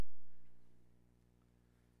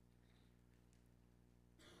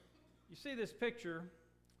You see this picture,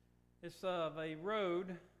 it's of a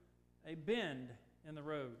road, a bend in the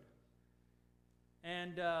road.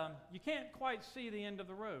 And you can't quite see the end of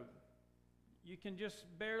the road. You can just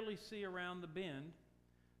barely see around the bend,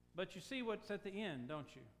 but you see what's at the end,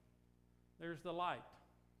 don't you? There's the light.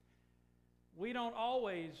 We don't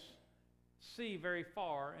always see very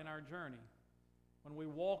far in our journey. When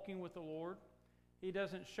we're walking with the Lord, He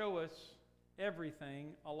doesn't show us everything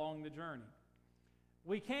along the journey.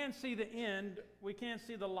 We can see the end. We can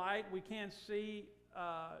see the light. We can see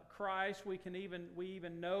Christ. We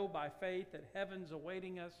even know by faith that heaven's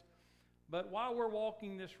awaiting us. But while we're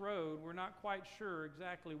walking this road, we're not quite sure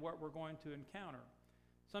exactly what we're going to encounter.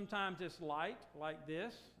 Sometimes it's light like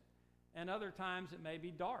this, and other times it may be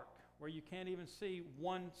dark, where you can't even see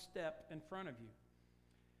one step in front of you.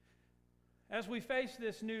 As we face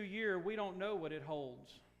this new year, we don't know what it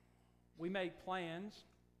holds. We make plans,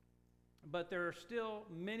 but there are still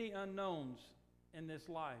many unknowns in this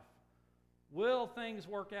life. Will things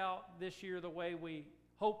work out this year the way we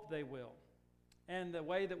hope they will, and the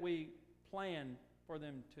way that we plan for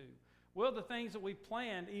them to? Will the things that we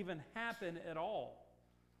planned even happen at all?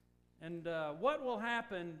 And what will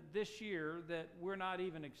happen this year that we're not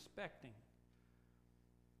even expecting?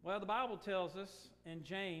 Well, the Bible tells us in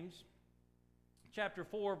James chapter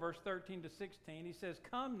 4, verse 13 to 16, he says,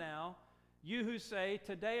 "Come now, you who say,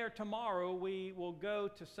 today or tomorrow we will go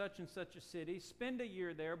to such and such a city, spend a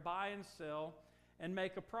year there, buy and sell, and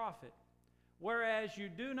make a profit. Whereas you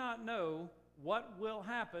do not know what will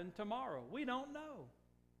happen tomorrow." We don't know.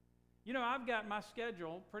 You know, I've got my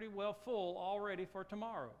schedule pretty well full already for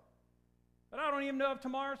tomorrow. But I don't even know if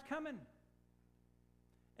tomorrow's coming.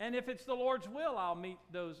 And if it's the Lord's will, I'll meet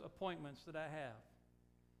those appointments that I have.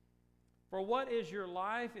 For what is your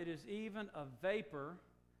life? It is even a vapor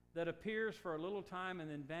that appears for a little time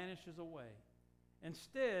and then vanishes away.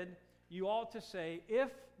 Instead, you ought to say,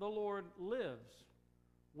 if the Lord lives,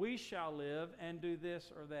 we shall live and do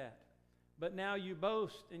this or that. But now you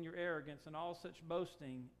boast in your arrogance, and all such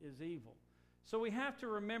boasting is evil. So we have to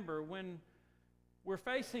remember when we're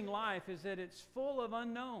facing life is that it's full of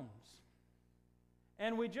unknowns.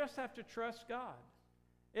 And we just have to trust God.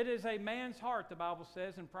 It is a man's heart, the Bible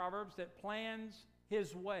says in Proverbs, that plans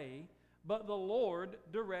his way, but the Lord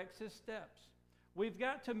directs his steps. We've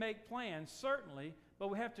got to make plans, certainly, but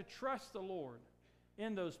we have to trust the Lord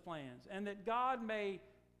in those plans, and that God may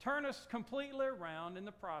turn us completely around in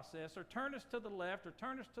the process, or turn us to the left, or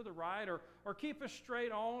turn us to the right, or keep us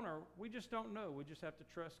straight on, or we just don't know. We just have to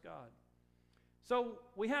trust God. So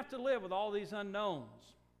we have to live with all these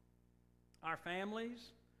unknowns. Our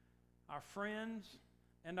families, our friends,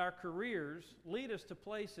 and our careers lead us to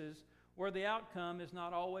places where the outcome is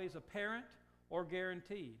not always apparent or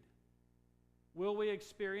guaranteed. Will we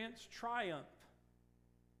experience triumph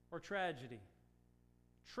or tragedy,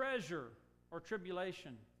 treasure or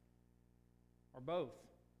tribulation, or both?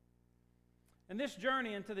 In this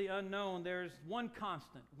journey into the unknown, there's one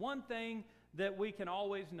constant, one thing that we can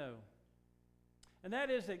always know. And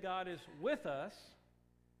that is that God is with us,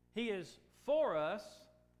 He is for us,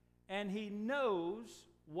 and He knows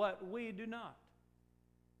what we do not.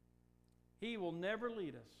 He will never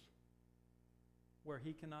lead us where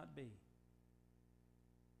He cannot be.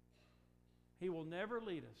 He will never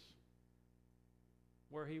lead us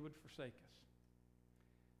where He would forsake us.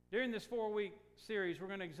 During this 4-week series, we're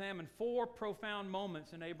going to examine 4 profound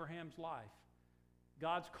moments in Abraham's life.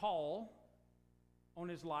 God's call on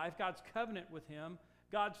his life, God's covenant with him,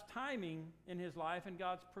 God's timing in his life, and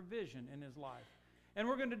God's provision in his life. And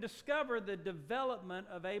we're going to discover the development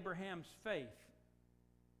of Abraham's faith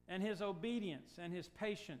and his obedience and his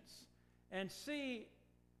patience, and see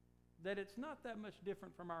that it's not that much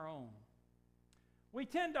different from our own. We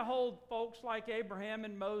tend to hold folks like Abraham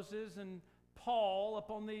and Moses and Paul up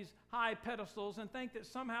on these high pedestals and think that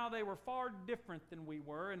somehow they were far different than we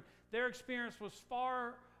were, and their experience was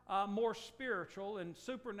far more spiritual and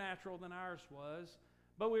supernatural than ours was.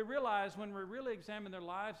 But we realize when we really examine their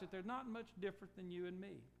lives that they're not much different than you and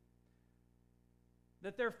me.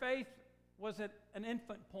 That their faith was at an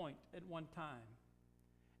infant point at one time.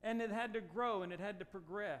 And it had to grow and it had to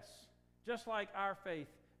progress, just like our faith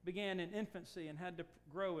began in infancy and had to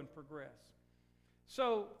grow and progress.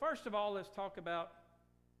 So, first of all, let's talk about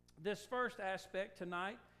this first aspect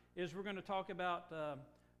tonight. Is we're going to talk about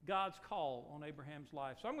God's call on Abraham's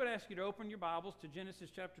life. So I'm going to ask you to open your Bibles to Genesis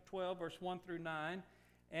chapter 12, verse 1 through 9,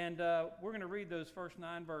 and we're going to read those first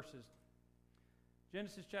 9 verses.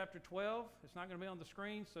 Genesis chapter 12, it's not going to be on the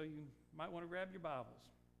screen, so you might want to grab your Bibles.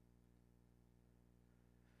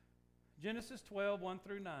 Genesis 12, 1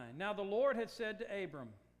 through 9. Now the Lord had said to Abram,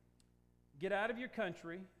 "Get out of your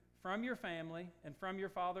country, from your family and from your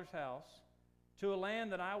father's house to a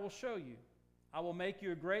land that I will show you. I will make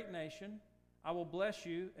you a great nation. I will bless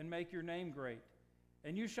you and make your name great,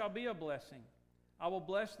 and you shall be a blessing. I will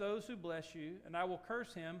bless those who bless you, and I will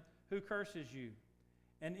curse him who curses you.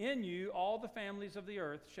 And in you all the families of the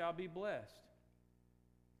earth shall be blessed.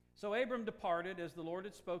 So Abram departed as the Lord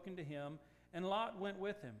had spoken to him, and Lot went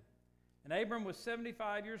with him. And Abram was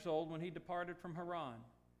 75 years old when he departed from Haran.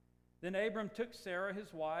 Then Abram took Sarah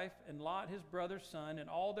his wife, and Lot his brother's son, and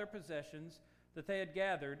all their possessions that they had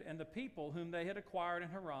gathered, and the people whom they had acquired in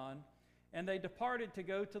Haran, and they departed to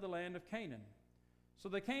go to the land of Canaan. So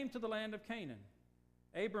they came to the land of Canaan.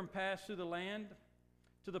 Abram passed through the land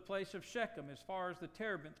to the place of Shechem, as far as the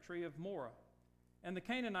terebinth tree of Moreh. And the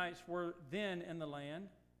Canaanites were then in the land.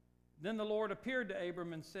 Then the Lord appeared to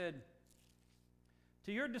Abram and said,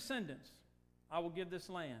 to your descendants I will give this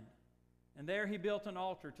land. And there he built an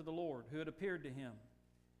altar to the Lord, who had appeared to him.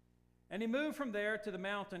 And he moved from there to the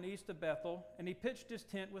mountain east of Bethel, and he pitched his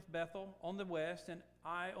tent with Bethel on the west and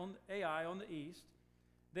Ai on the east.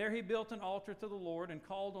 There he built an altar to the Lord and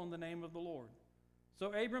called on the name of the Lord.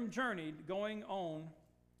 So Abram journeyed, going on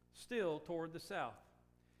still toward the south.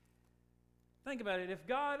 Think about it. If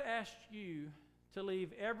God asked you to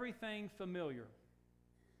leave everything familiar,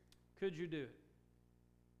 could you do it?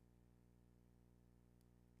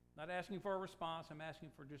 Not asking for a response, I'm asking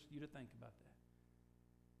for just you to think about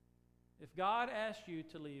that. If God asked you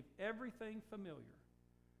to leave everything familiar,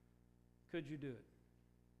 could you do it?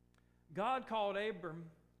 God called Abram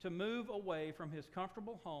to move away from his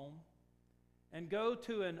comfortable home and go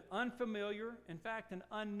to an unfamiliar, in fact, an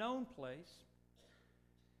unknown place.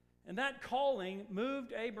 And that calling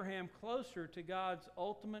moved Abraham closer to God's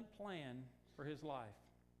ultimate plan for his life.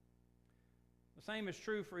 The same is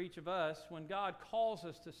true for each of us. When God calls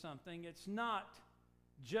us to something, it's not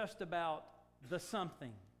just about the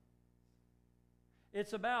something.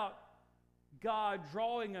 It's about God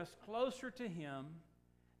drawing us closer to him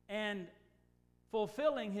and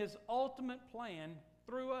fulfilling his ultimate plan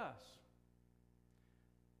through us.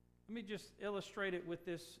 Let me just illustrate it with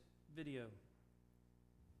this video.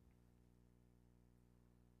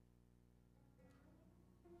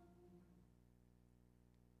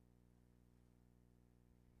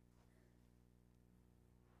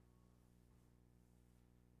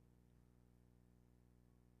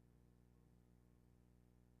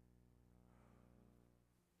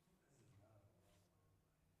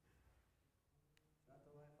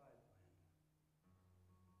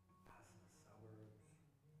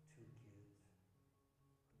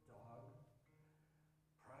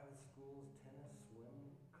 Schools, tennis, swim,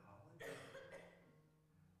 college.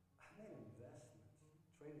 I made investments,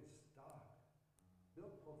 traded stock,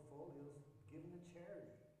 built portfolios, given to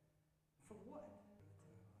charity. For what?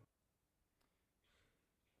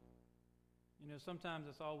 You know, sometimes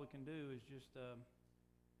that's all we can do is just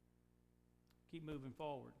keep moving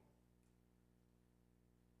forward.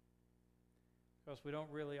 Because we don't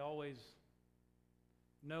really always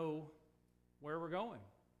know where we're going.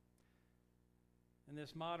 In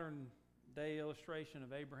this modern day illustration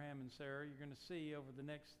of Abraham and Sarah, you're going to see over the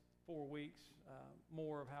next 4 weeks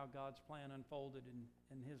more of how God's plan unfolded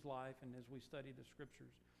in his life and as we study the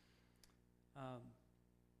scriptures.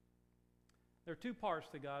 There are two parts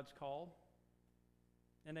to God's call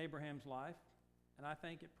in Abraham's life, and I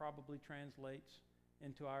think it probably translates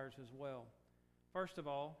into ours as well. First of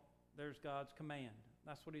all, there's God's command.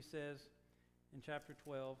 That's what he says in chapter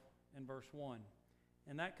 12 and verse 1.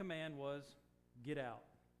 And that command was, get out.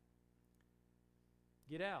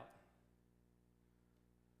 Get out.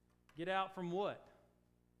 Get out from what?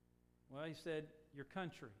 Well, he said, your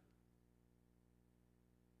country.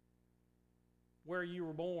 Where you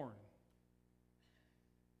were born.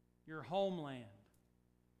 Your homeland.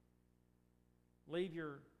 Leave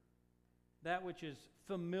that which is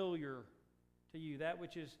familiar to you, that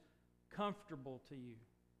which is comfortable to you.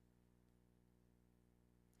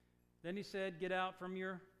 Then he said, get out from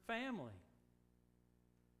your family.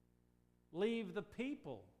 Leave the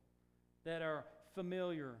people that are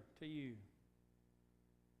familiar to you,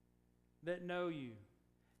 that know you.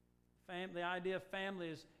 The idea of family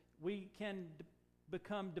is we can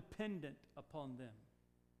become dependent upon them.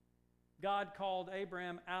 God called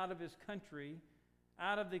Abraham out of his country,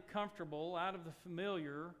 out of the comfortable, out of the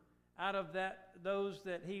familiar, out of those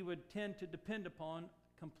that he would tend to depend upon,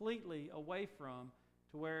 completely away from,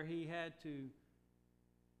 to where he had to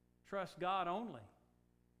trust God only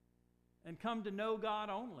and come to know God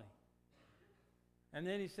only. And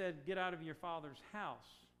then he said, get out of your father's house.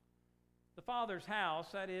 The father's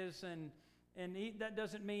house, that is, that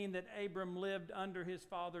doesn't mean that Abram lived under his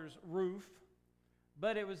father's roof,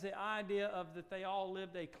 but it was the idea of that they all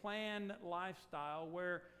lived a clan lifestyle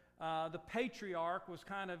where the patriarch was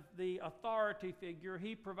kind of the authority figure.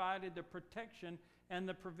 He provided the protection and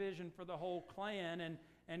the provision for the whole clan.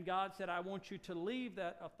 And God said, I want you to leave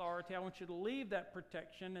that authority. I want you to leave that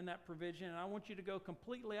protection and that provision. And I want you to go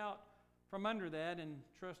completely out from under that and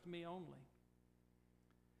trust me only.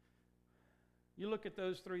 You look at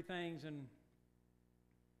those three things, and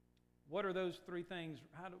what are those three things?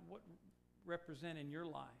 What represent in your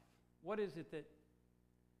life? What is it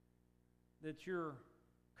that you're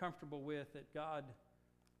comfortable with that God,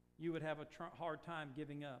 you would have a hard time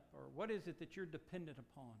giving up? Or what is it that you're dependent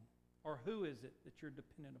upon? Or who is it that you're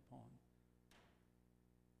dependent upon?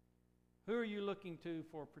 Who are you looking to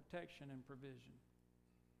for protection and provision?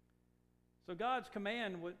 So God's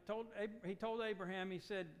command, He told Abraham, He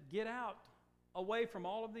said, get out away from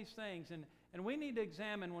all of these things. And we need to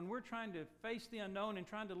examine when we're trying to face the unknown and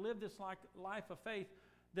trying to live this life of faith,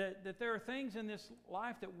 that there are things in this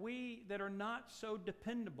life that are not so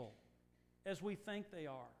dependable as we think they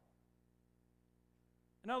are.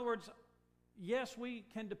 In other words, yes, we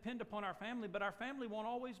can depend upon our family, but our family won't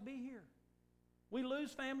always be here. We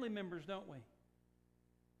lose family members, don't we?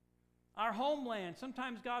 Our homeland,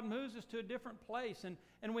 sometimes God moves us to a different place,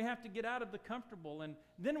 and we have to get out of the comfortable. And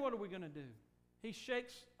then what are we going to do? He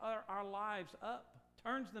shakes our lives up,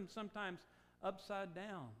 turns them sometimes upside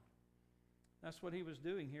down. That's what He was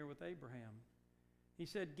doing here with Abraham. He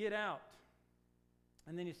said, get out.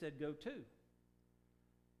 And then He said, go to.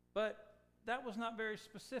 But that was not very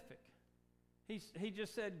specific. He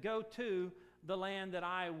just said, go to the land that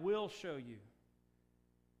I will show you.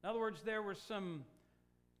 In other words, there was some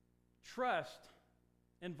trust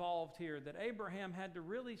involved here that Abraham had to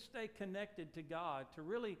really stay connected to God, to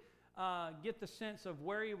really get the sense of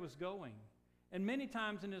where he was going. And many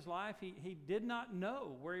times in his life, he did not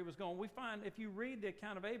know where he was going. We find, if you read the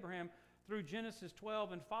account of Abraham through Genesis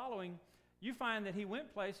 12 and following, you find that he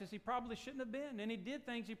went places he probably shouldn't have been, and he did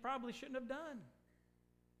things he probably shouldn't have done.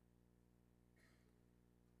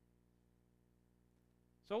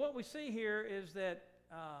 So what we see here is that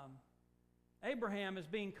Abraham is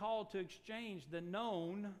being called to exchange the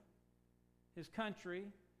known, his country,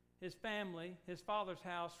 his family, his father's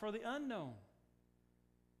house, for the unknown.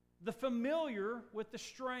 The familiar with the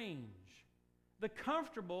strange. The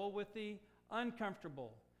comfortable with the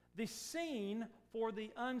uncomfortable. The seen for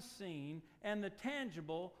the unseen, and the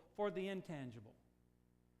tangible for the intangible.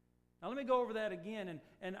 Now let me go over that again,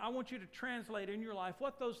 and I want you to translate in your life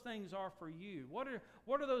what those things are for you. What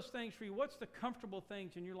are those things for you? What's the comfortable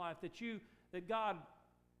things in your life that God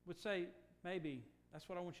would say, maybe that's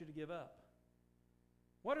what I want you to give up?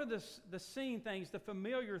 What are the seen things, the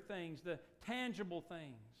familiar things, the tangible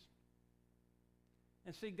things?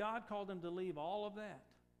 And see, God called him to leave all of that.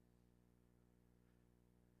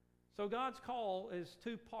 So God's call is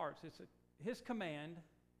two parts. It's His command,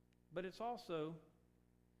 but it's also,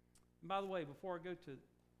 and by the way, before I go to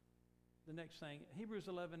the next thing, Hebrews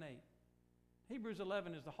 11:8. Hebrews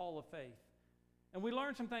 11 is the hall of faith. And we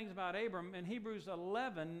learn some things about Abram in Hebrews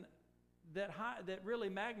 11 that really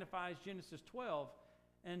magnifies Genesis 12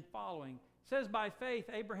 and following. It says, by faith,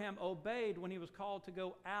 Abraham obeyed when he was called to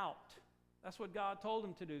go out. That's what God told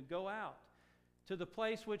him to do, go out to the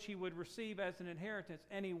place which he would receive as an inheritance.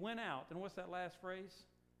 And he went out. And what's that last phrase?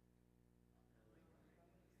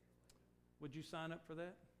 Would you sign up for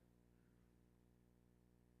that?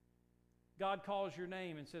 God calls your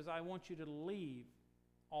name and says, I want you to leave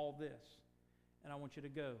all this, and I want you to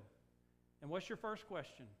go. And what's your first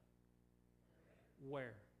question?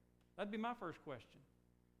 Where? That'd be my first question.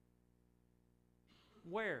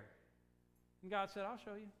 Where? And God said, I'll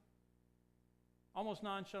show you. Almost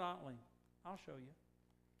nonchalantly, I'll show you.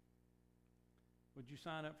 Would you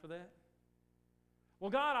sign up for that? Well,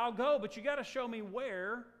 God, I'll go, but you got to show me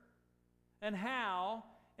where and how.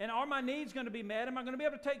 And are my needs going to be met? Am I going to be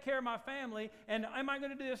able to take care of my family? And am I going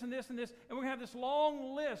to do this and this and this? And we're going to have this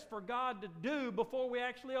long list for God to do before we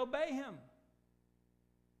actually obey Him.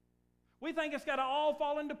 We think it's got to all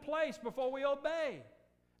fall into place before we obey.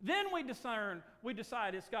 Then we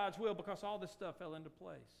decide it's God's will because all this stuff fell into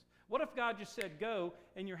place. What if God just said go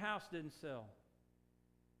and your house didn't sell?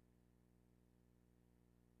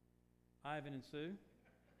 Ivan and Sue?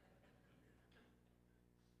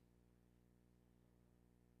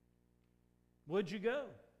 Would you go?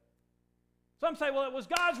 Some say, well, it was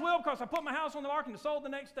God's will because I put my house on the market and it sold the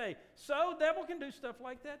next day. So, the devil can do stuff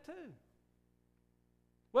like that too.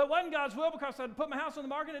 Well, it wasn't God's will because I put my house on the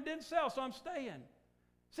market and it didn't sell, so I'm staying.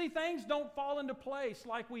 See, things don't fall into place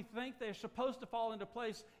like we think they're supposed to fall into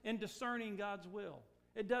place in discerning God's will.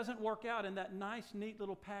 It doesn't work out in that nice, neat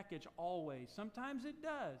little package always. Sometimes it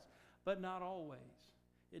does, but not always.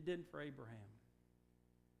 It didn't for Abraham.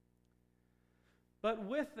 But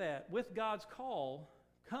with that, with God's call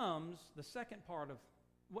comes the second part of,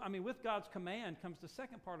 with God's command comes the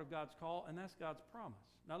second part of God's call, and that's God's promise.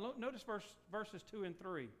 Now notice verses 2 and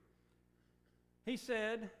 3. He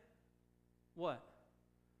said, what?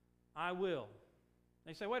 I will.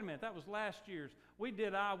 They say, wait a minute, that was last year's. We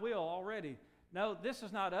did I will already. No, this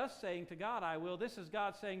is not us saying to God, I will. This is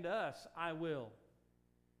God saying to us, I will.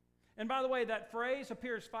 And by the way, that phrase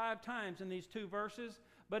appears 5 times in these 2 verses,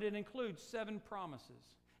 but it includes 7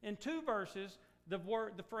 promises. In 2 verses, the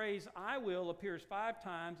phrase I will appears 5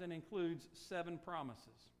 times and includes 7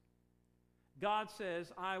 promises. God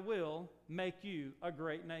says, I will make you a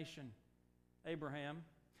great nation, Abraham.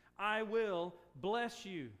 I will bless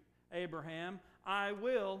you, Abraham. I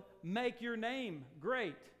will make your name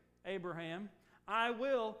great, Abraham. I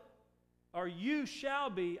will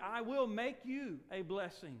make you a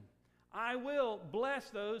blessing. I will bless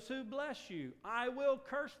those who bless you. I will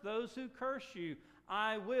curse those who curse you.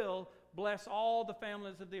 I will bless all the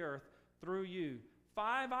families of the earth through you.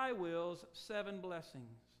 5 I wills, 7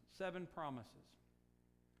 blessings, 7 promises.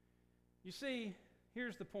 You see,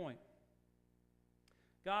 here's the point.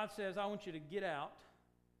 God says, I want you to get out,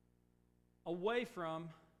 away from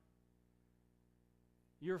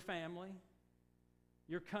your family,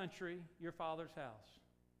 your country, your father's house.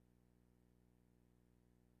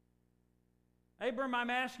 Abram, I'm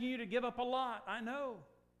asking you to give up a lot. I know.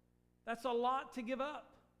 That's a lot to give up.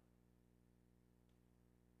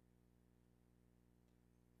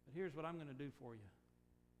 But here's what I'm going to do for you.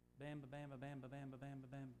 Bam, ba, bam, ba, bam, ba, bam, ba, bam, ba,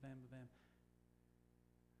 bam, ba, bam, ba, bam.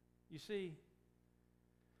 You see,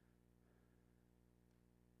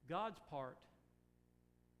 God's part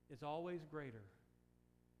is always greater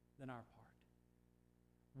than our part.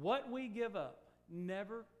 What we give up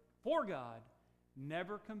for God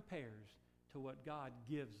never compares to what God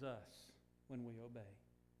gives us when we obey.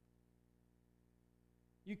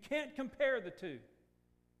 You can't compare the two.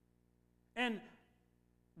 And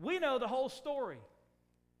we know the whole story.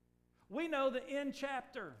 We know the end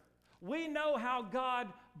chapter. We know how God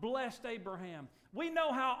blessed Abraham. We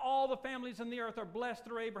know how all the families in the earth are blessed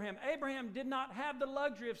through Abraham. Abraham did not have the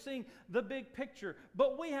luxury of seeing the big picture,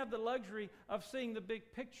 but we have the luxury of seeing the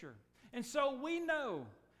big picture. And so we know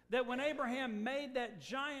that when Abraham made that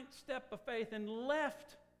giant step of faith and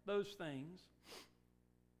left those things,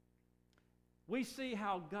 we see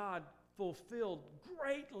how God fulfilled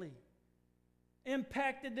greatly,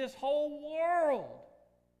 impacted this whole world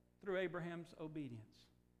through Abraham's obedience.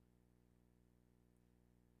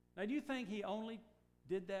 Now, do you think he only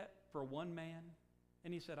did that for one man?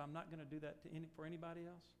 And he said, I'm not going to do that for anybody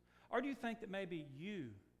else? Or do you think that maybe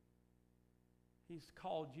he's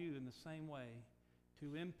called you in the same way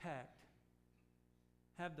to impact,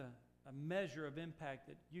 have a measure of impact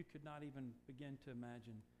that you could not even begin to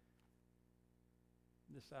imagine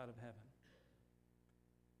this side of heaven?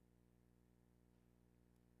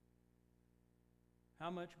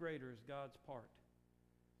 How much greater is God's part?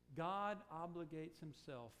 God obligates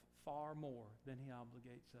himself far more than he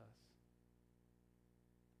obligates us.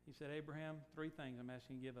 He said, Abraham, 3 things I'm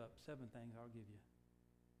asking you to give up. 7 things I'll give you.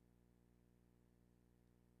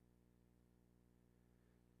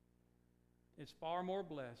 It's far more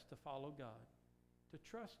blessed to follow God, to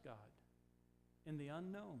trust God in the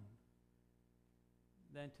unknown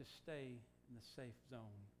than to stay in the safe zone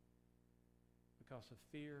because of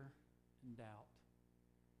fear and doubt.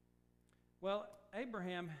 Well,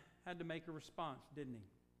 Abraham had to make a response, didn't he?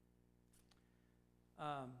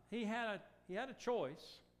 He had a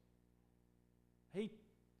choice. He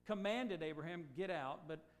commanded Abraham, get out,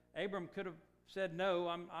 but Abram could have said, no,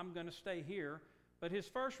 I'm going to stay here. But his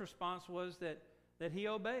first response was that he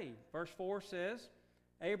obeyed. Verse 4 says,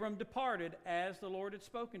 Abram departed as the Lord had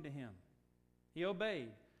spoken to him. He obeyed.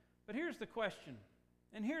 But here's the question,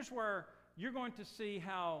 and here's where you're going to see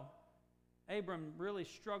how Abram really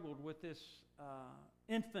struggled with this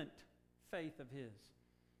infant faith of his.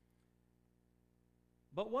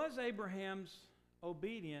 But was Abraham's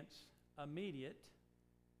obedience immediate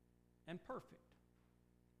and perfect?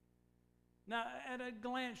 Now, at a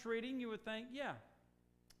glance reading, you would think, yeah,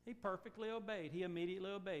 he perfectly obeyed. He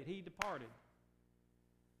immediately obeyed. He departed.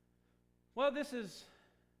 Well, this is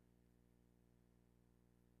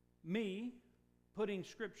me putting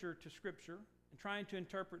Scripture to Scripture and trying to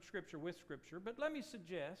interpret Scripture with Scripture. But let me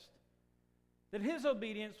suggest that his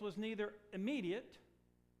obedience was neither immediate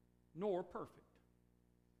nor perfect,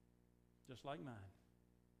 just like mine.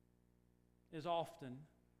 Is often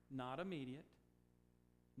not immediate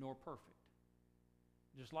nor perfect.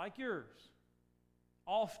 just like yours,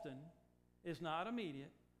 often is not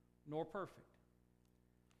immediate nor perfect.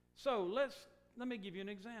 So let me give you an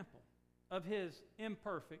example of his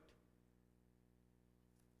imperfect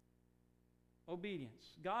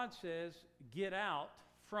obedience. God says, get out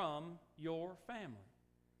from your family.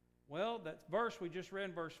 Well, that verse we just read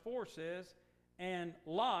in verse 4 says, and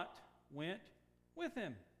Lot went with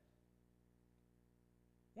him.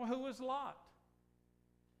 Well, who was Lot?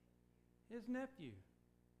 His nephew.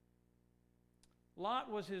 Lot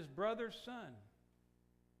was his brother's son.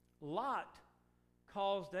 Lot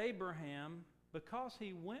caused Abraham, because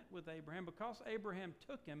he went with Abraham, because Abraham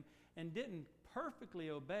took him and didn't perfectly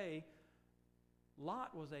obey,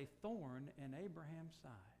 Lot was a thorn in Abraham's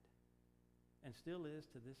side, and still is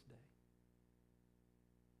to this day,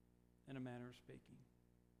 in a manner of speaking.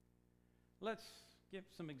 Let's give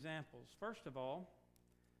some examples. First of all,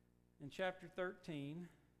 in chapter 13,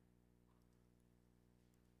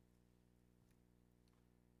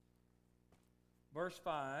 verse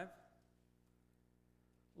 5,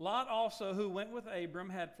 Lot also, who went with Abram,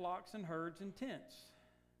 had flocks and herds and tents.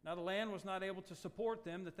 Now the land was not able to support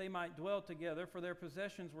them, that they might dwell together, for their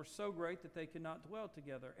possessions were so great that they could not dwell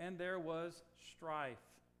together. And there was strife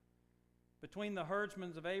between the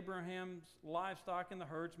herdsmen of Abraham's livestock and the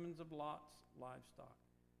herdsmen of Lot's livestock.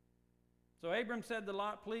 So Abram said to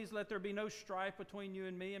Lot, please let there be no strife between you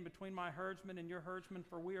and me, and between my herdsmen and your herdsmen,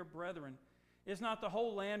 for we are brethren. Is not the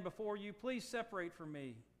whole land before you? Please separate from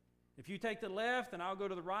me. If you take the left, then I'll go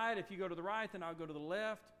to the right. If you go to the right, then I'll go to the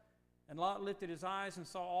left. And Lot lifted his eyes and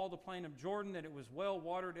saw all the plain of Jordan, that it was well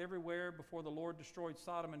watered everywhere before the Lord destroyed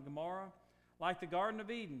Sodom and Gomorrah, like the Garden of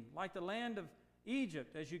Eden, like the land of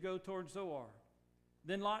Egypt as you go towards Zoar.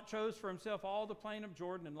 Then Lot chose for himself all the plain of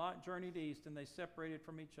Jordan, and Lot journeyed east, and they separated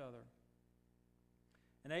from each other.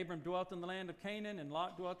 And Abram dwelt in the land of Canaan, and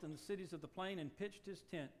Lot dwelt in the cities of the plain, and pitched his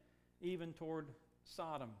tent even toward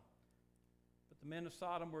Sodom. But the men of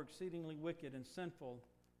Sodom were exceedingly wicked and sinful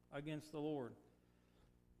against the Lord.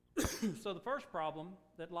 So the first problem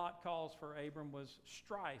that Lot caused for Abram was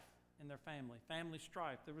strife in their family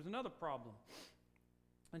strife. There was another problem.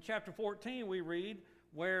 In chapter 14 we read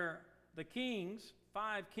where the kings,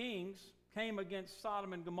 5 kings, came against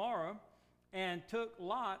Sodom and Gomorrah and took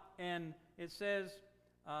Lot, and it says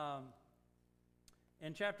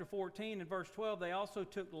in chapter 14 and verse 12, they also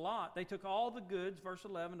took Lot. They took all the goods, verse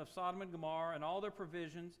 11, of Sodom and Gomorrah and all their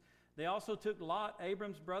provisions. They also took Lot,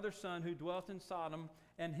 Abram's brother's son, who dwelt in Sodom,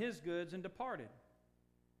 and his goods, and departed.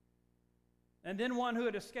 And then one who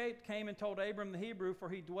had escaped came and told Abram the Hebrew, for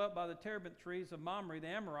he dwelt by the terebinth trees of Mamre the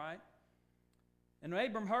Amorite. And when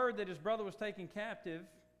Abram heard that his brother was taken captive,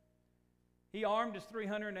 he armed his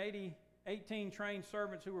 318 trained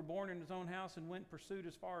servants who were born in his own house, and went and pursued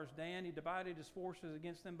as far as Dan. He divided his forces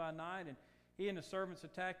against them by night, and he and his servants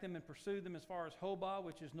attacked them and pursued them as far as Hobah,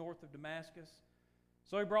 which is north of Damascus.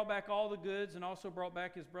 So he brought back all the goods, and also brought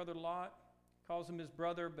back his brother Lot. Calls him his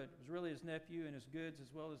brother, but it was really his nephew, and his goods,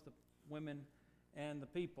 as well as the women and the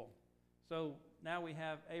people. So now we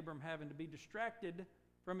have Abram having to be distracted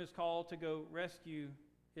from his call to go rescue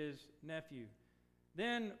his nephew.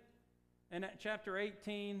 Then in chapter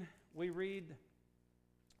 18, we read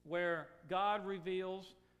where God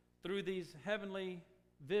reveals through these heavenly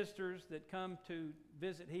visitors that come to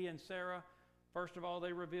visit he and Sarah. First of all,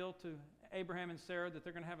 they reveal to Abraham and Sarah that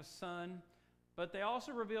they're going to have a son. But they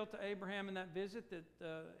also revealed to Abraham in that visit that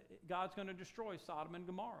God's going to destroy Sodom and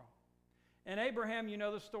Gomorrah. And Abraham, you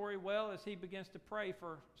know the story well, as he begins to pray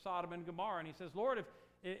for Sodom and Gomorrah. And he says, Lord,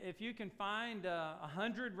 if you can find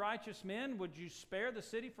 100 righteous men, would you spare the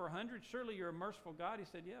city for 100? Surely you're a merciful God. He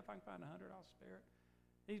said, yeah, if I can find 100, I'll spare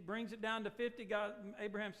it. He brings it down to 50.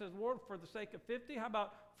 Abraham says, Lord, for the sake of 50, how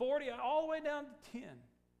about 40, all the way down to 10?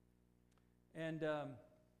 And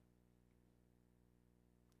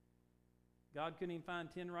God couldn't even find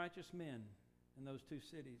 10 righteous men in those 2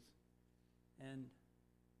 cities. And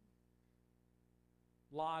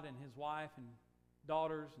Lot and his wife and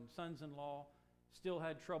daughters and sons-in-law still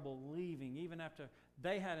had trouble leaving, even after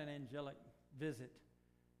they had an angelic visit,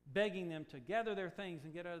 begging them to gather their things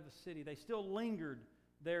and get out of the city. They still lingered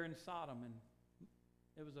there in Sodom, and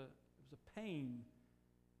it was a pain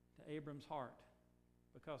to Abram's heart,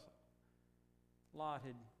 because Lot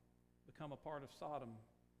had become a part of Sodom,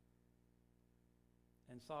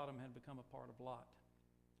 and Sodom had become a part of Lot.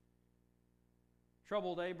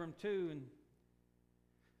 Troubled Abram too, and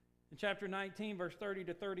in chapter 19, verse 30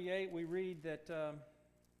 to 38, we read that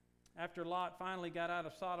after Lot finally got out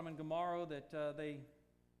of Sodom and Gomorrah, that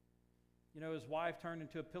his wife turned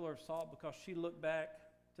into a pillar of salt because she looked back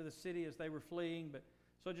to the city as they were fleeing. But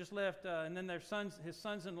so just left, and then his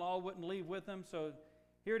sons-in-law wouldn't leave with them, so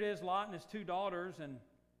here it is, Lot and his two daughters, and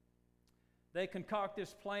they concoct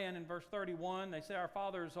this plan in verse 31. They say, our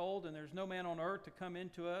father is old, and there's no man on earth to come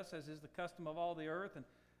into us, as is the custom of all the earth. And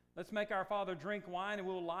let's make our father drink wine, and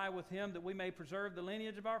we'll lie with him, that we may preserve the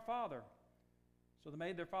lineage of our father. So they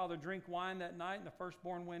made their father drink wine that night, and the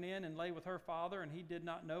firstborn went in and lay with her father, and he did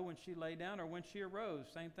not know when she lay down or when she arose.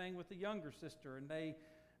 Same thing with the younger sister. And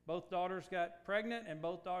both daughters got pregnant, and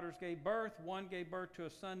both daughters gave birth. One gave birth to a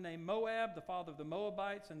son named Moab, the father of the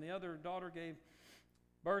Moabites, and the other daughter gave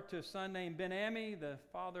birth to a son named Ben-Ammi, the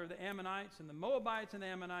father of the Ammonites. And the Moabites and the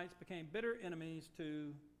Ammonites became bitter enemies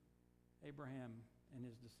to Abraham and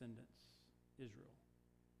his descendants, Israel.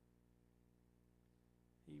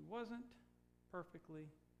 He wasn't perfectly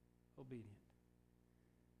obedient.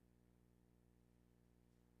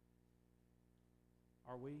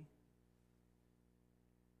 Are we?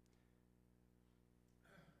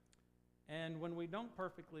 And when we don't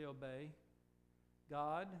perfectly obey,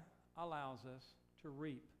 God allows us to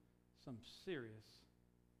reap some serious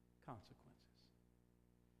consequences.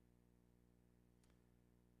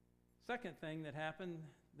 Second thing that happened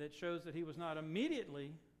that shows that he was not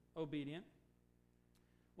immediately obedient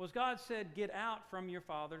was God said, get out from your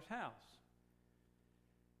father's house.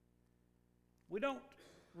 We don't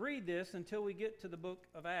read this until we get to the book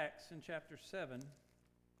of Acts in chapter 7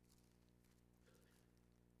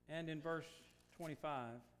 and in verse 25.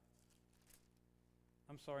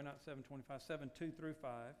 I'm sorry, not 7:25, 7:2 through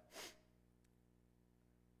 5.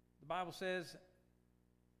 The Bible says,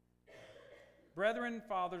 brethren,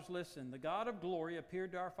 fathers, listen. The God of glory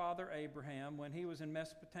appeared to our father Abraham when he was in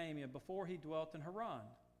Mesopotamia, before he dwelt in Haran.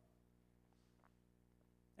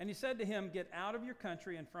 And he said to him, get out of your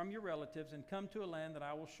country and from your relatives and come to a land that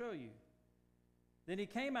I will show you. Then he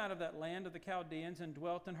came out of that land of the Chaldeans and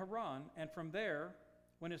dwelt in Haran, and from there,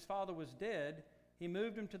 when his father was dead, he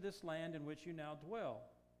moved him to this land in which you now dwell.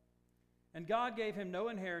 And God gave him no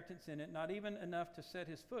inheritance in it, not even enough to set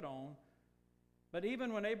his foot on. But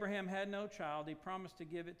even when Abraham had no child, he promised to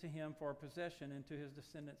give it to him for a possession and to his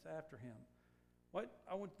descendants after him.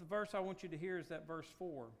 The verse I want you to hear is that verse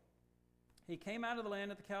 4. He came out of the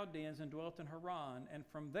land of the Chaldeans and dwelt in Haran, and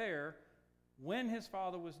from there, when his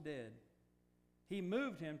father was dead, he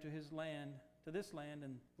moved him to this land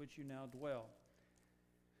in which you now dwell.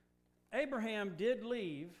 Abraham did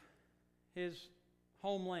leave his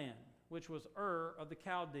homeland, which was Ur of the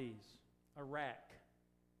Chaldees, Iraq.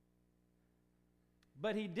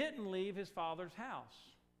 But he didn't leave his father's house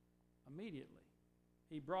immediately.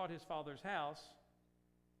 He brought his father's house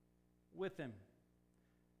with him.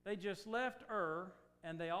 They just left Ur,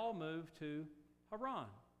 and they all moved to Haran.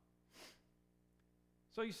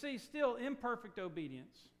 So you see, still imperfect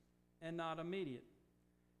obedience and not immediate.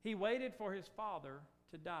 He waited for his father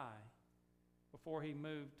to die before he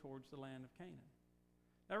moved towards the land of Canaan.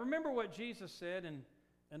 Now remember what Jesus said in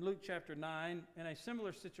Luke chapter 9 in a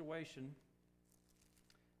similar situation,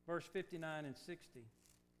 verse 59 and 60.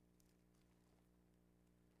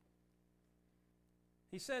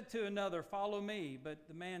 He said to another, follow me. But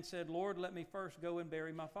the man said, Lord, let me first go and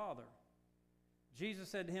bury my father. Jesus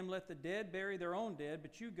said to him, let the dead bury their own dead,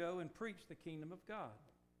 but you go and preach the kingdom of God.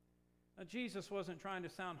 Now, Jesus wasn't trying to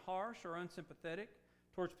sound harsh or unsympathetic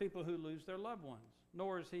towards people who lose their loved ones,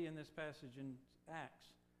 nor is he in this passage in Acts.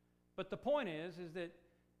 But the point is that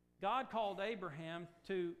God called Abraham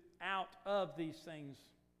to out of these things,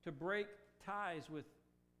 to break ties with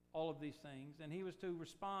all of these things, and he was to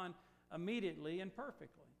respond immediately and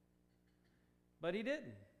perfectly. But he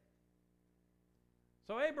didn't.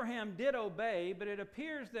 So Abraham did obey, but it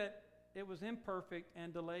appears that it was imperfect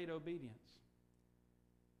and delayed obedience.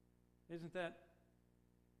 Isn't that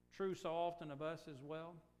true so often of us as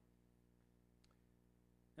well?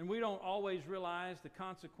 And we don't always realize the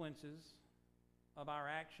consequences of our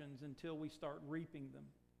actions until we start reaping them.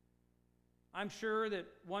 I'm sure that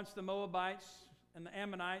once the Moabites and the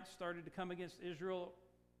Ammonites started to come against Israel,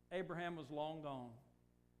 Abraham was long gone.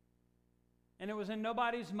 And it was in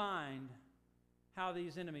nobody's mind how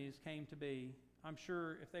these enemies came to be. I'm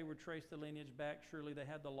sure if they would trace the lineage back, surely they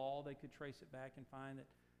had the law, they could trace it back and find that,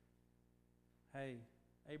 hey,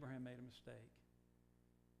 Abraham made a mistake.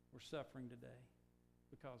 We're suffering today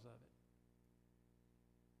because of it.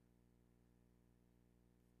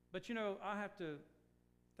 But you know, I have to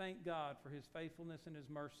thank God for his faithfulness and his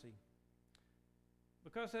mercy.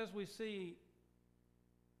 Because as we see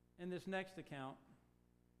in this next account,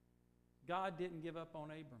 God didn't give up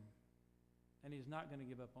on Abram, and he's not going to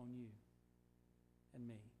give up on you and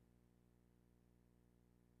me.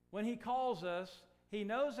 When he calls us, he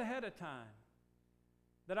knows ahead of time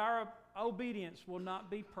that our obedience will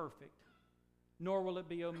not be perfect, nor will it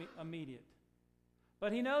be immediate.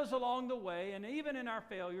 But He knows along the way, and even in our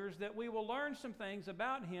failures, that we will learn some things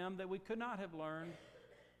about Him that we could not have learned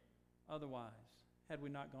otherwise had we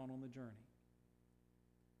not gone on the journey.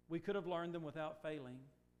 We could have learned them without failing,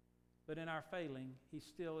 but in our failing, He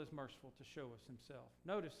still is merciful to show us Himself.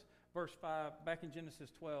 Notice verse 5, back in Genesis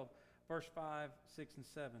 12, verse 5, 6, and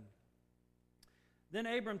 7. Then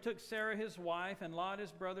Abram took Sarah his wife, and Lot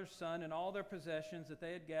his brother's son, and all their possessions that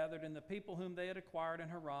they had gathered, and the people whom they had acquired in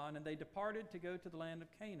Haran, and they departed to go to the land of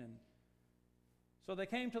Canaan. So they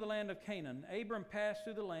came to the land of Canaan. Abram passed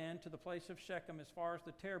through the land to the place of Shechem as far as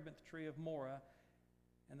the terebinth tree of Moreh,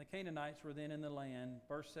 and the Canaanites were then in the land.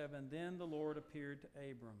 Verse 7, then the Lord appeared to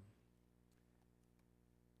Abram.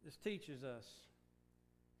 This teaches us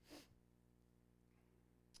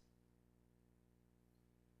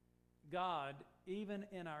God, even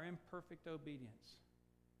in our imperfect obedience,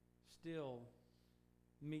 still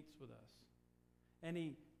meets with us. And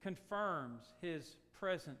He confirms His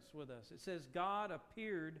presence with us. It says God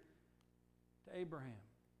appeared to Abraham.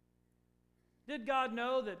 Did God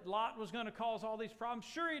know that Lot was going to cause all these problems?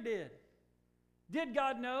 Sure He did. Did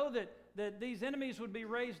God know that these enemies would be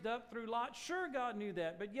raised up through Lot? Sure God knew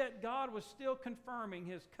that. But yet God was still confirming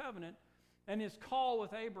His covenant and His call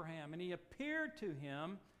with Abraham. And He appeared to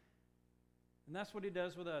him. And that's what He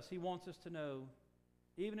does with us. He wants us to know,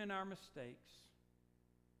 even in our mistakes,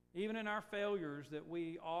 even in our failures, that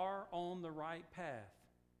we are on the right path,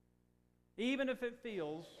 even if it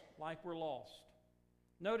feels like we're lost.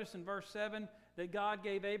 Notice in verse 7 that God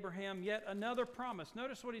gave Abraham yet another promise.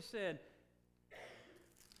 Notice what He said.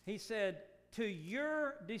 He said, to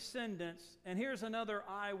your descendants, and here's another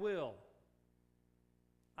I will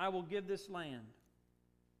give this land.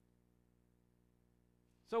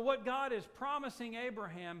 So what God is promising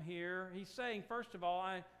Abraham here, He's saying, first of all,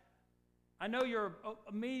 I know your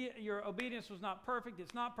obedience was not perfect.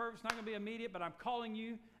 It's not perfect. It's not going to be immediate, but I'm calling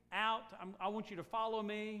you out. I want you to follow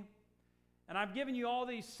me. And I've given you all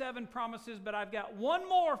these 7 promises, but I've got one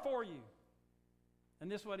more for you. And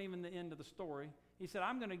this wasn't even the end of the story. He said,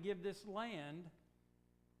 I'm going to give this land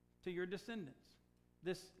to your descendants,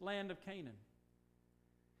 this land of Canaan.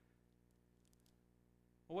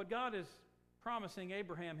 Well, what God is promising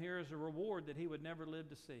Abraham here is a reward that he would never live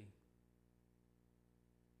to see.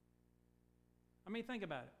 I mean, think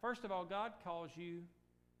about it. First of all, God calls you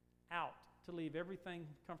out to leave everything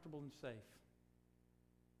comfortable and safe.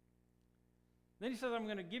 Then He says, I'm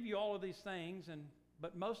going to give you all of these things,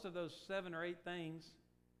 but most of those 7 or 8 things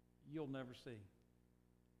you'll never see.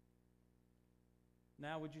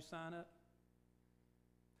 Now, would you sign up?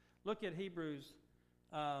 Look at Hebrews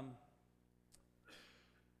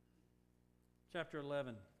chapter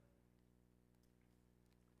 11,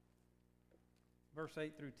 verse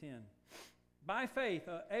 8 through 10. By faith,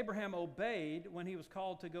 Abraham obeyed when he was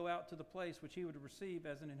called to go out to the place which he would receive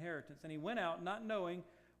as an inheritance. And he went out not knowing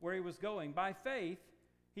where he was going. By faith,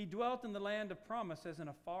 he dwelt in the land of promise as in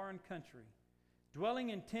a foreign country,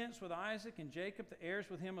 dwelling in tents with Isaac and Jacob, the heirs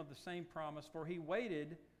with him of the same promise. For he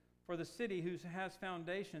waited for the city whose has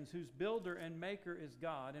foundations, whose builder and maker is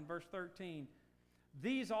God. In verse 13,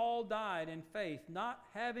 these all died in faith, not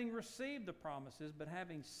having received the promises, but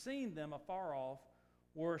having seen them afar off,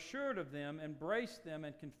 were assured of them, embraced them,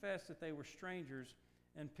 and confessed that they were strangers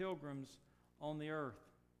and pilgrims on the earth.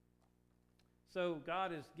 So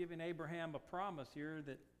God is giving Abraham a promise here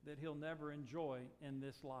that he'll never enjoy in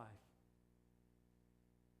this life.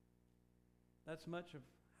 That's much of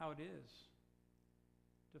how it is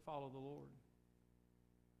to follow the Lord.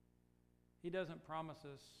 He doesn't promise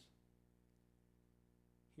us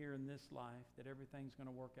here in this life that everything's going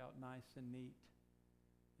to work out nice and neat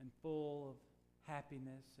and full of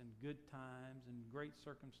happiness and good times and great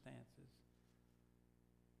circumstances.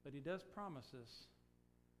 But He does promise us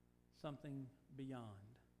something beyond.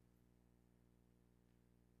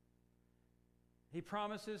 He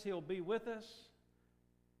promises He'll be with us,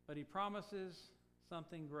 but He promises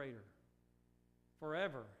something greater.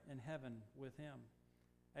 Forever in heaven with Him.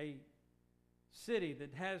 A city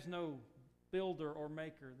that has no builder or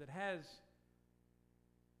maker, that has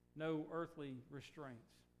no earthly restraints.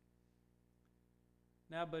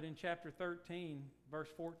 Now, but in chapter 13, verse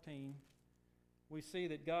 14, we see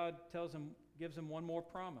that God gives him one more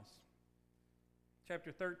promise.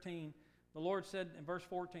 Chapter 13, the Lord said, in verse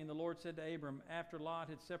 14, the Lord said to Abram, after Lot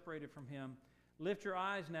had separated from him, lift your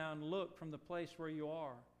eyes now and look from the place where you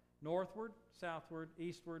are, northward, southward,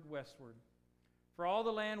 eastward, westward. For all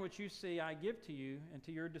the land which you see I give to you and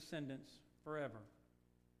to your descendants forever.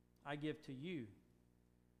 I give to you.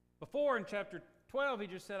 Before in chapter 12 he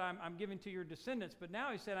just said I'm giving to your descendants, but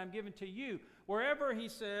now he said I'm giving to you. Wherever he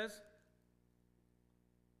says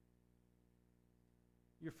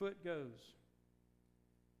your foot goes.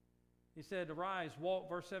 He said, arise, walk,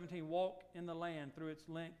 verse 17, walk in the land through its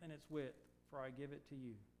length and its width, for I give it to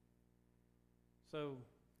you. So,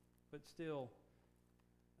 but still,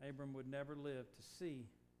 Abram would never live to see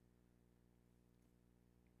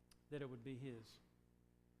that it would be his.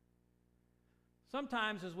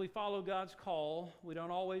 Sometimes as we follow God's call, we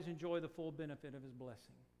don't always enjoy the full benefit of his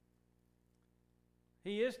blessing.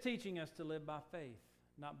 He is teaching us to live by faith,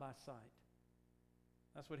 not by sight.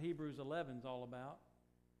 That's what Hebrews 11 is all about.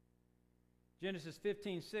 Genesis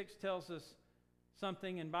 15:6 tells us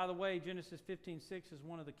something, and by the way, Genesis 15:6 is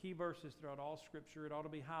one of the key verses throughout all Scripture. It ought to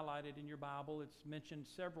be highlighted in your Bible. It's mentioned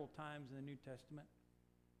several times in the New Testament.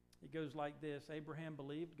 It goes like this: Abraham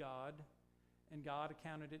believed God, and God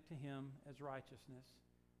accounted it to him as righteousness.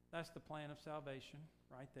 That's the plan of salvation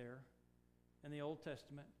right there in the Old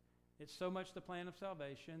Testament. It's so much the plan of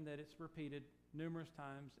salvation that it's repeated numerous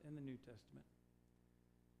times in the New Testament.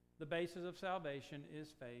 The basis of salvation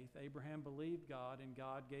is faith. Abraham believed God, and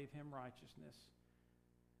God gave him righteousness.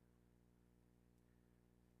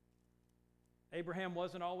 Abraham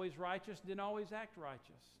wasn't always righteous, didn't always act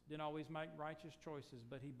righteous, didn't always make righteous choices,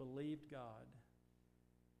 but he believed God.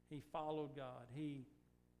 He followed God. He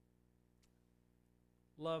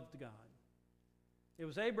loved God. It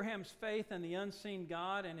was Abraham's faith in the unseen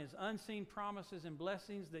God and his unseen promises and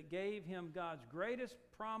blessings that gave him God's greatest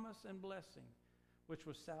promise and blessing, which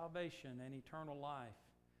was salvation and eternal life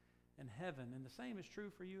and heaven. And the same is true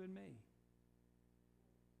for you and me.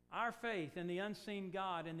 Our faith in the unseen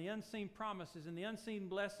God and the unseen promises and the unseen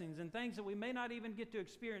blessings and things that we may not even get to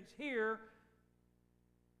experience here,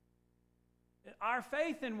 our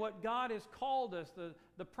faith in what God has called us,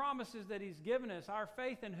 the promises that He's given us, our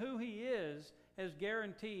faith in who He is, has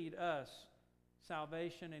guaranteed us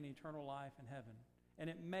salvation and eternal life in heaven. And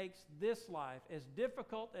it makes this life, as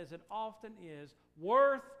difficult as it often is,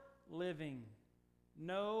 worth living,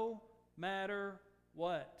 no matter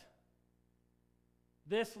what.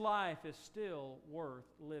 This life is still worth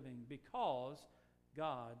living because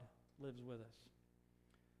God lives with us.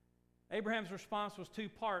 Abraham's response was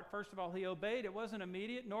two-part. First of all, he obeyed. It wasn't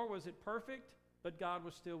immediate, nor was it perfect, but God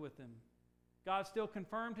was still with him. God still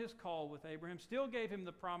confirmed His call with Abraham, still gave him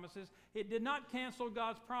the promises. It did not cancel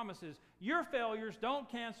God's promises. Your failures don't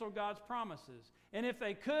cancel God's promises. And if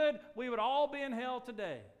they could, we would all be in hell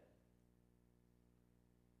today.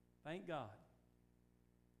 Thank God.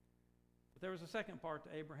 But there was a second part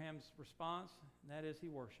to Abraham's response, and that is he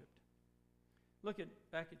worshiped. Look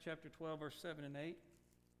back at chapter 12, verse 7 and 8.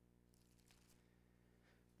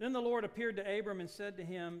 Then the Lord appeared to Abram and said to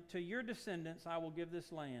him, to your descendants I will give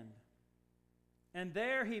this land. And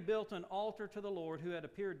there he built an altar to the Lord who had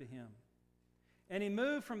appeared to him. And he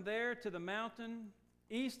moved from there to the mountain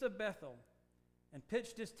east of Bethel and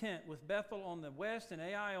pitched his tent with Bethel on the west and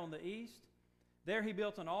Ai on the east. There he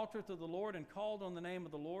built an altar to the Lord and called on the name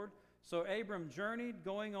of the Lord. So Abram journeyed,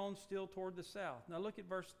 going on still toward the south. Now look at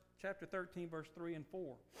chapter 13, verse 3 and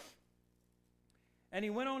 4. And he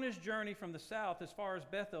went on his journey from the south as far as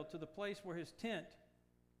Bethel to the place where his tent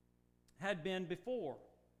had been before,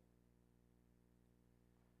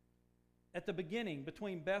 at the beginning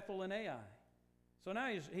between Bethel and Ai. So now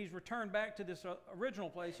he's returned back to this original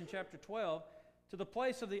place in chapter 12, to the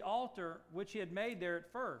place of the altar which he had made there at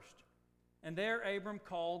first. And there Abram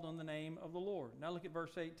called on the name of the Lord. Now look at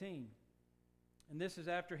verse 18. And this is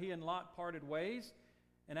after he and Lot parted ways,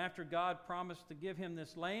 and after God promised to give him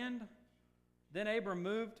this land. Then Abram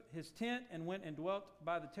moved his tent and went and dwelt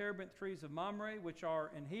by the terebinth trees of Mamre, which are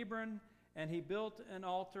in Hebron, and he built an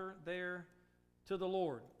altar there to the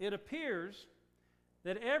Lord. It appears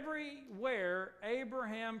that everywhere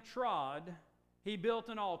Abraham trod, he built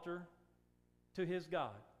an altar to his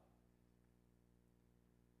God.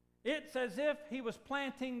 It's as if he was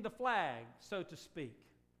planting the flag, so to speak,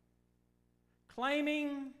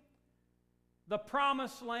 claiming the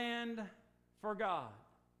promised land for God.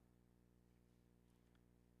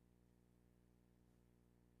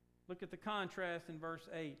 Look at the contrast in verse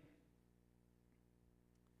 8.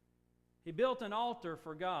 He built an altar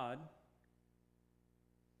for God,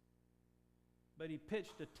 but he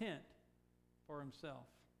pitched a tent for himself.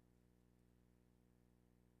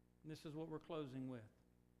 And this is what we're closing with.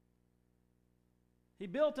 He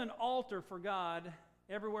built an altar for God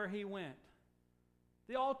everywhere he went.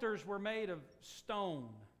 The altars were made of stone.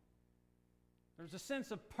 There's a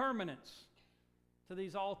sense of permanence to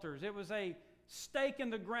these altars. It was a stake in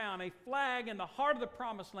the ground, a flag in the heart of the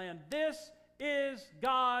promised land. This is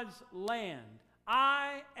God's land.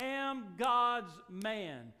 I am God's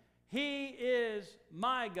man. He is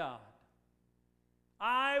my God.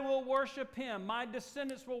 I will worship Him. My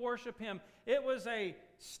descendants will worship Him. It was a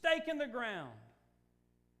stake in the ground.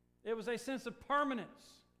 It was a sense of permanence.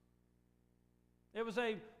 It was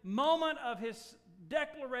a moment of his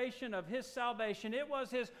declaration of his salvation. It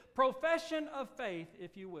was his profession of faith,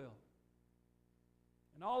 if you will.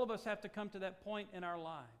 And all of us have to come to that point in our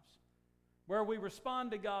lives where we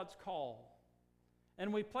respond to God's call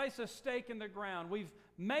and we place a stake in the ground. We've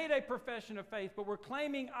made a profession of faith, but we're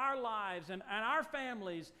claiming our lives and our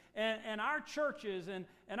families and our churches and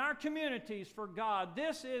our communities for God.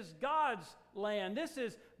 This is God's land. This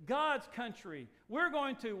is God's country. We're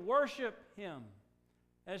going to worship Him.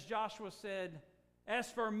 As Joshua said,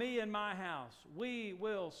 "As for me and my house, we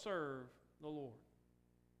will serve the Lord."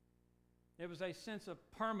 It was a sense of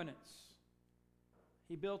permanence.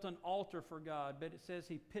 He built an altar for God, but it says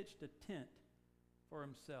he pitched a tent for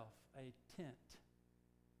himself. A tent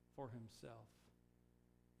for himself.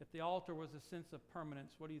 If the altar was a sense of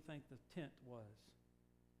permanence, what do you think the tent was?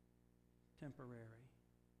 Temporary.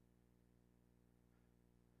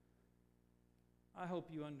 I hope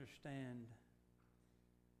you understand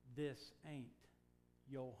this ain't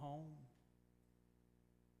your home.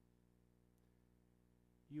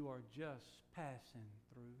 You are just passing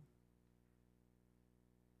through.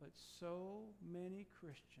 But so many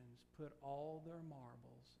Christians put all their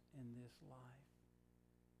marbles in this life,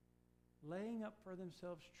 laying up for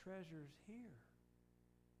themselves treasures here,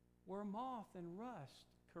 where moth and rust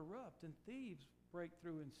corrupt and thieves break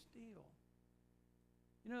through and steal.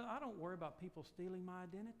 You know, I don't worry about people stealing my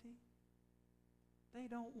identity. They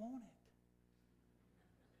don't want it.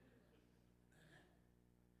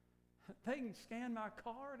 They can scan my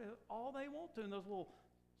card all they want to in those little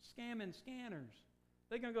scamming scanners.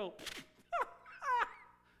 They're going to go,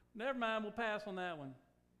 never mind, we'll pass on that one.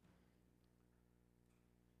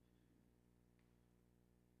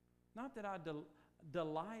 Not that I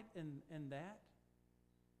delight in that.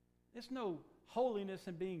 It's no holiness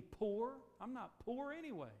in being poor. I'm not poor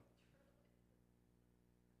anyway.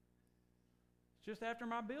 It's just after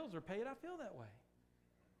my bills are paid, I feel that way.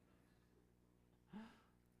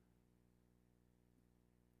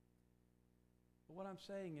 But what I'm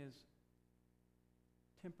saying is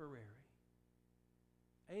temporary.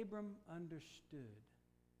 Abram understood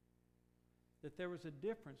that there was a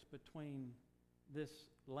difference between this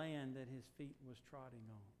land that his feet was trotting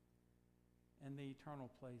on and the eternal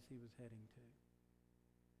place he was heading to.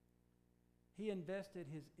 He invested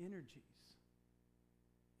his energies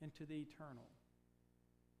into the eternal,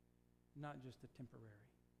 not just the temporary.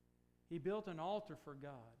 He built an altar for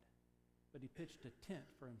God, but he pitched a tent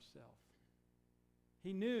for himself.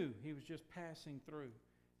 He knew he was just passing through.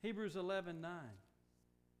 Hebrews 11:9.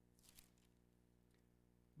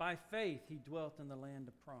 By faith he dwelt in the land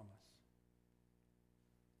of promise.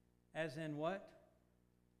 As in what?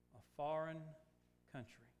 A foreign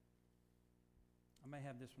country. I may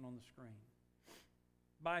have this one on the screen.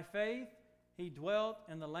 By faith he dwelt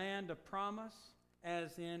in the land of promise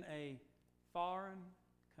as in a foreign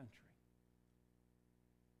country.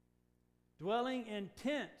 Dwelling in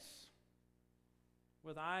tents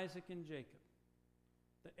with Isaac and Jacob,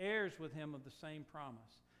 the heirs with him of the same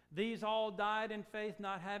promise. These all died in faith,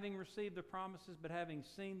 not having received the promises, but having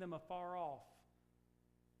seen them afar off,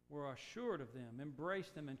 were assured of them,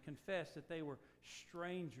 embraced them, and confessed that they were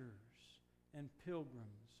strangers and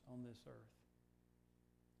pilgrims on this earth.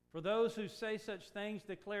 For those who say such things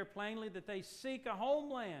declare plainly that they seek a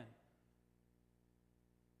homeland.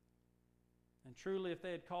 And truly, if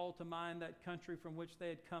they had called to mind that country from which they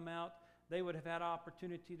had come out, they would have had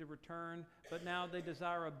opportunity to return, but now they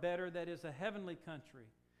desire a better, that is, a heavenly country.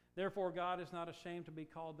 Therefore, God is not ashamed to be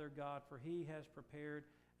called their God, for he has prepared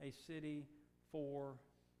a city for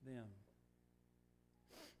them.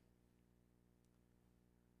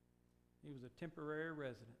 He was a temporary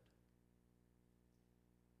resident.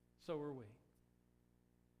 So are we.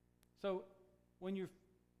 So when you're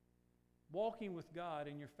walking with God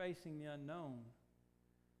and you're facing the unknown,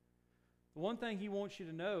 the one thing he wants you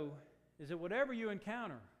to know is that whatever you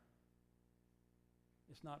encounter,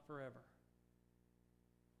 it's not forever.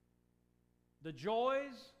 The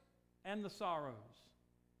joys and the sorrows,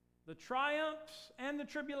 the triumphs and the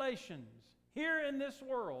tribulations here in this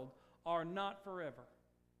world are not forever.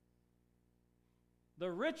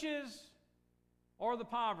 The riches or the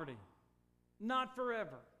poverty, not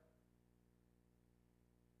forever.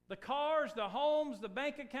 The cars, the homes, the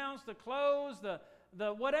bank accounts, the clothes,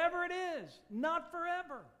 the whatever it is, not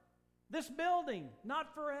forever. This building,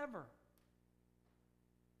 not forever.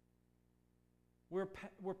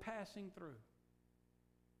 We're passing through.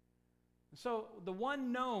 So the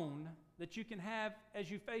one known that you can have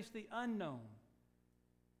as you face the unknown,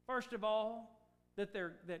 first of all,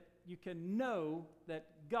 that you can know that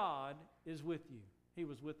God is with you. He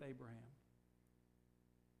was with Abraham.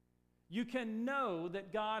 You can know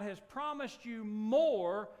that God has promised you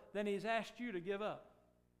more than He's asked you to give up.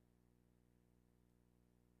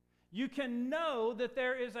 You can know that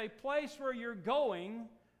there is a place where you're going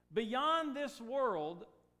beyond this world,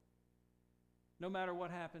 no matter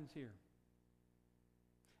what happens here.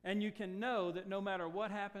 And you can know that no matter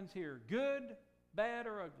what happens here, good, bad,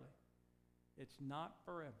 or ugly, it's not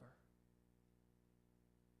forever.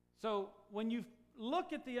 So when you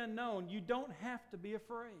look at the unknown, you don't have to be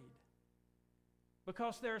afraid,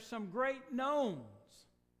 because there are some great knowns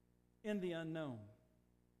in the unknown.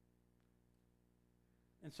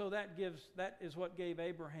 And so that is what gave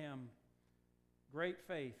Abraham great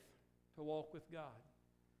faith to walk with God,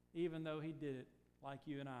 even though he did it like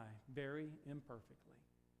you and I, very imperfectly.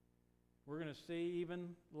 We're going to see even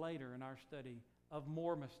later in our study of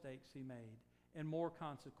more mistakes he made and more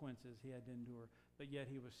consequences he had to endure, but yet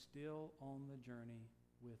he was still on the journey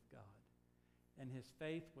with God. And his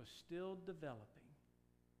faith was still developing,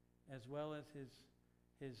 as well as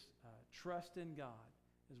his trust in God,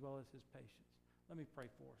 as well as his patience. Let me pray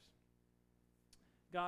for us.